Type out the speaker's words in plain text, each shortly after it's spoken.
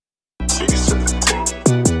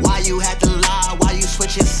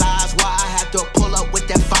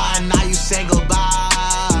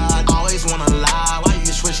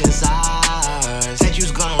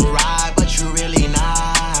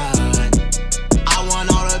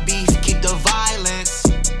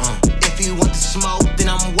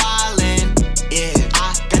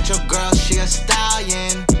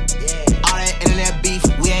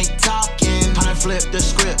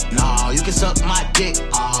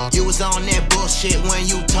was on that bullshit when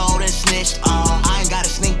you told and snitched. I ain't gotta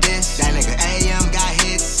sneak this. That nigga AM got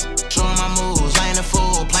hits. Showing my moves, playing the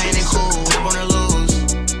fool, playing it cool. Never wanna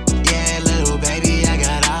lose. Yeah, little baby, I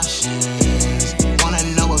got options. Wanna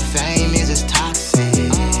know what fame is, it's toxic.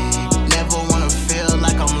 Never wanna feel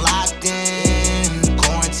like I'm locked in.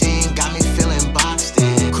 Quarantine got me feeling boxed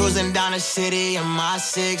in. Cruising down the city in my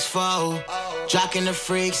 6'Four. Jocking the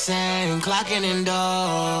freaks and clocking in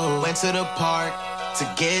dough. Went to the park to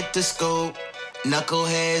get the scoop.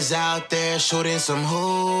 Knuckleheads out there shooting some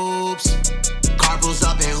hoops. Carpals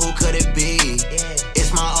up and who could it be?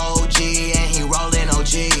 It's my OG and he rolling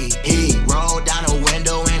OG. He rolled down the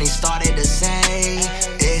window and he started to say,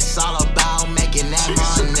 it's all about making that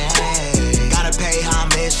money. Gotta pay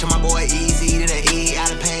homage to my boy Easy to the E.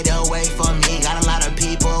 Gotta pay the way for me. Got a lot of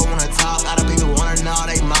people wanna talk. Got a people wanna know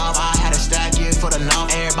they mouth. I had a stack here for the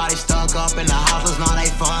north. Everybody stuck up in the house. Let's know they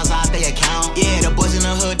funds out they account. Yeah, the boys in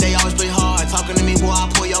the hood, they always play hard. Talking to me, boy, I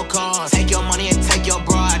pull your cards. Take your money and take your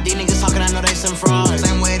broad. These niggas talking, I know they some frauds.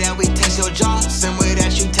 Same way that we test your jaw, same way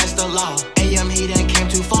that you test the law. AM, he done came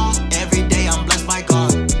too far. Every day I'm blessed by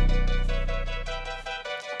God.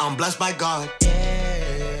 I'm blessed by God.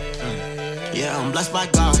 Yeah, I'm blessed by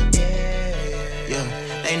God. Yeah,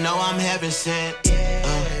 they know I'm heaven sent.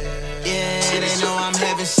 Yeah, they know I'm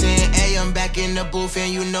heaven sent. Hey, I'm back in the booth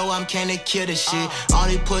and you know I'm can't kill the shit. All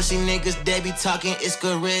these pussy niggas, they be talking, it's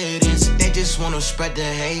good riddance. They just wanna spread the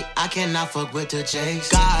hate. I cannot fuck with the J's.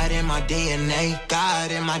 God in my DNA,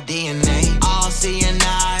 God in my DNA. All seeing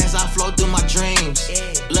eyes, I flow through my dreams.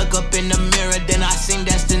 Look up in the mirror, then I sing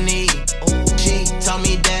destiny. She told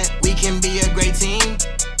me that we can be a great team.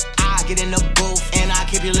 I get in the booth and I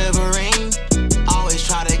keep delivering. Always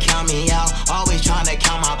try to count me out, always trying to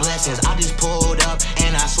count my blessings. I just pulled up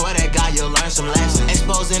and I swear to God you'll learn some lessons.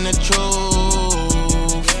 Exposing the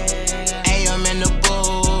truth, AM in the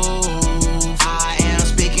booth. I am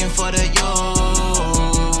speaking for the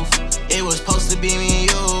youth. It was supposed to be me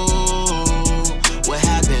and you. What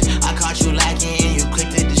happened? I caught you lacking and you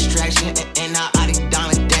clicked the distraction. And now I did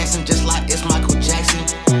diamond dancing just like it's Michael Jackson.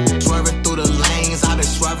 Swerving through the lanes, I've been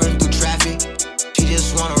swerving through traffic. She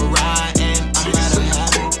just wanna ride and I'm let her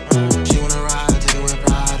have it. She wanna ride, take it with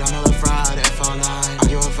pride. I'm hella fried, F09.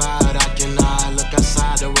 Arguing fired, I cannot look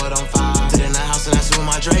outside, the world on fire. Sit in the house and I swim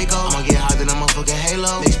my Draco. I'ma get higher than a motherfucking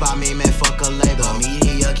Halo. Mixed by me, man, fuck a label.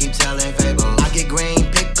 Media keep telling fable. I get green,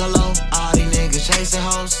 piccolo. All these niggas chasing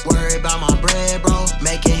hoes. Worry about my bread, bro.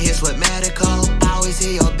 Making hits with medical. I always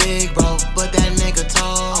hear your big bro, but that nigga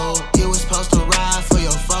told you was supposed to ride for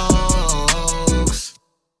your folks.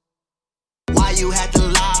 Why you had to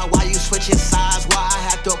lie? Why you switching sides? Why I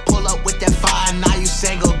had to pull up with that fire? Now you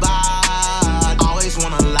saying goodbye. Always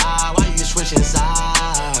wanna lie. Why you switching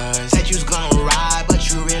sides? Said you was gonna ride, but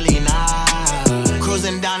you really not.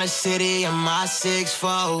 Cruising down the city in my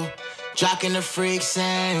 6'Four. Jocking the freaks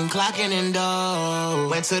and clocking in dough.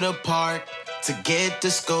 Went to the park to get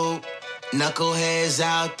the scoop. Knuckleheads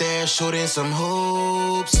out there shooting some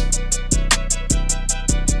hoops.